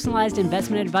provide personalized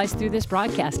investment advice through this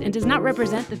broadcast and does not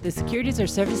represent that the securities or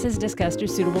services discussed are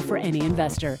suitable for any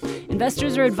investor.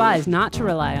 Investors are advised not to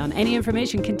rely on any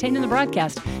information contained in the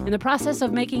broadcast in the process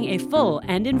of making a full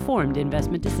and informed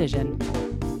investment decision.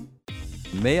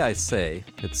 May I say,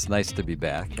 it's nice to be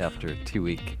back after a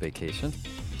 2-week vacation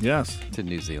Yes. to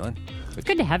New Zealand.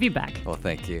 Good to have you back. Well,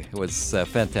 thank you. It was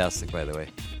fantastic, by the way.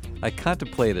 I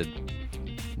contemplated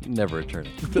never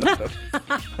returning.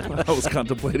 I was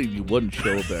contemplating you wouldn't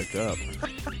show back up.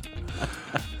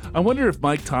 I wonder if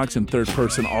Mike talks in third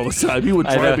person all the time. He would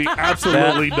I drive know. me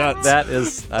absolutely nuts. That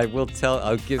is, I will tell,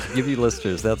 I'll give you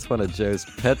listeners, that's one of Joe's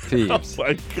pet peeves. Oh,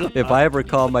 my God. If I ever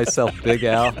call myself Big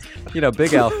Al,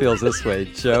 Big Al feels this way.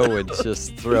 Joe would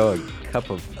just throw a cup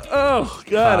of Oh,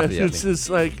 God. Coffee at It's just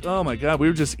like, oh, my God. We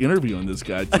were just interviewing this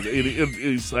guy today.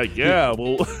 He's like, yeah,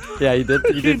 well. Yeah, you did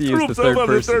he use threw the himself on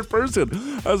the third third person.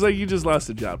 person. I was like, you just lost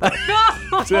a job.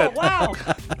 That's it. Wow.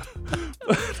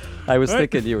 I was Right.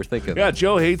 thinking you were thinking Yeah, that.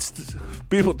 Joe hates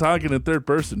people talking in third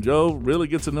person. Joe really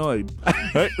gets annoyed.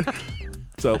 Right?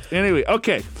 So, anyway,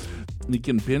 okay. You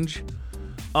can binge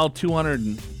all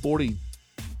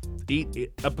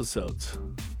 248 episodes.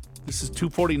 This is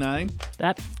 249.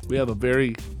 That We have a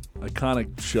very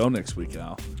iconic show next week,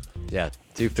 Al. Yeah,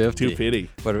 250.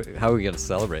 250. How are we going to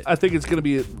celebrate? I think it's going to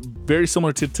be very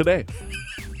similar to today.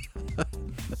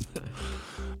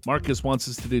 Marcus wants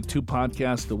us to do 2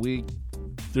 podcasts a week.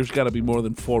 There's got to be more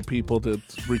than 4 people to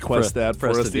request that for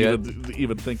us to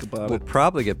even think about We'll it.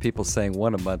 probably get people saying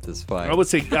 1 a month is fine. I would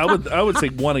say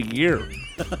 1 a year.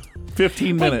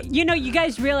 15 minutes. Hey, you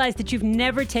guys realize that you've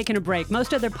never taken a break.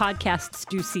 Most other podcasts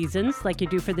do seasons, like you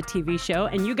do for the TV show,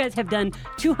 and you guys have done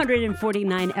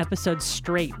 249 episodes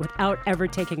straight without ever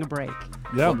taking a break.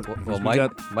 Yeah. Well, we my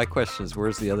got- my question is,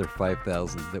 where's the other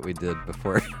 5,000 that we did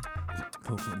before?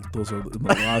 those are in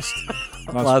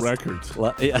the lost records.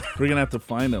 Yeah, We're going to have to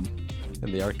find them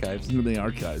in the archives. in the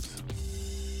archives.